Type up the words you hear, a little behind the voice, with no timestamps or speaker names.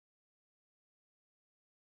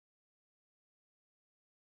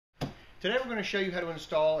Today we're going to show you how to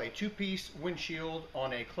install a two-piece windshield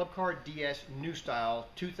on a Club Car DS New Style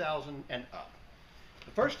 2000 and up.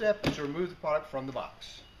 The first step is to remove the product from the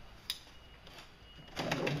box.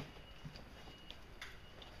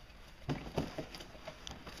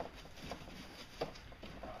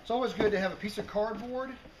 It's always good to have a piece of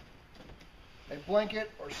cardboard, a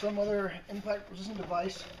blanket, or some other impact-resistant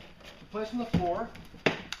device to place on the floor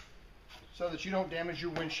so that you don't damage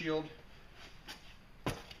your windshield.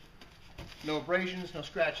 No abrasions, no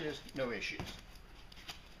scratches, no issues.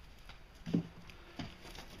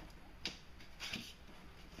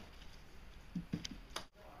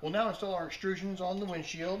 We'll now install our extrusions on the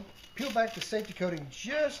windshield. Peel back the safety coating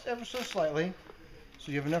just ever so slightly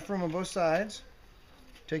so you have enough room on both sides.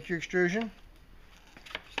 Take your extrusion,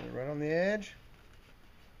 set it right on the edge.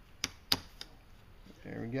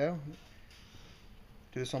 There we go.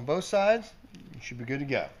 Do this on both sides. You should be good to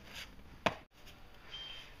go.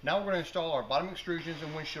 Now we're going to install our bottom extrusions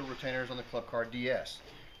and windshield retainers on the Club Car DS.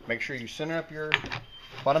 Make sure you center up your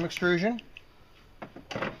bottom extrusion.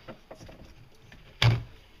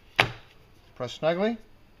 Press snugly.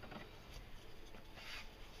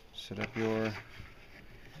 Set up your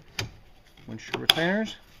windshield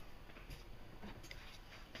retainers.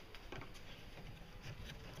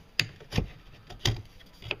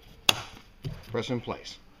 Press in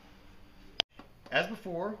place. As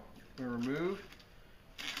before, we remove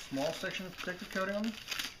a small section of protective coating on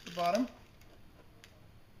the bottom.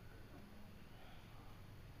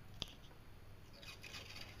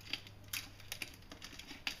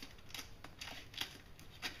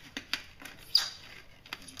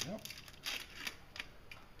 There we go.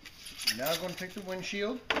 Now I'm going to take the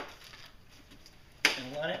windshield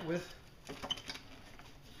and line it with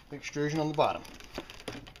the extrusion on the bottom.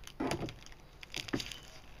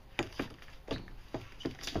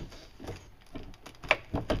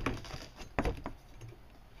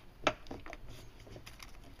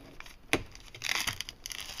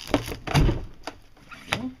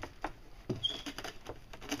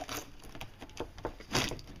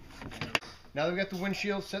 Now that we've got the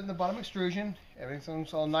windshield set in the bottom extrusion,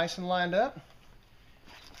 everything's all nice and lined up.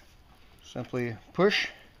 Simply push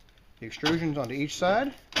the extrusions onto each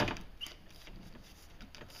side.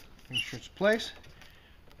 Make sure it's in place.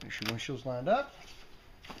 Make sure the windshield's lined up.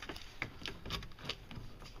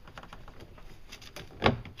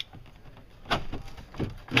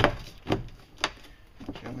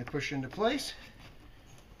 Gently push it into place.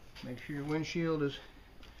 Make sure your windshield is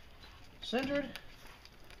centered.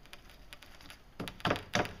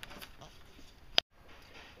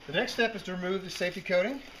 The next step is to remove the safety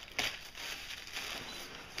coating.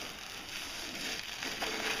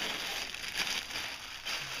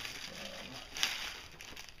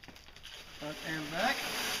 Front and back.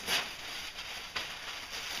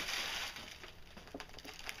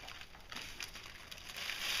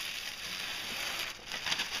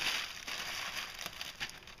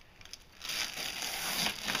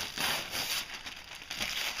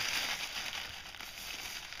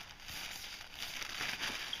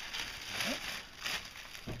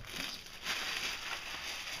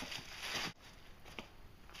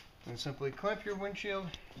 And simply clamp your windshield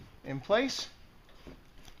in place.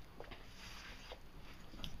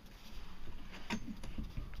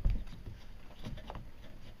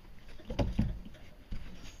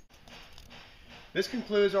 This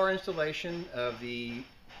concludes our installation of the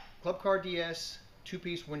Club Car DS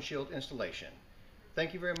two-piece windshield installation.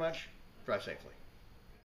 Thank you very much. Drive safely.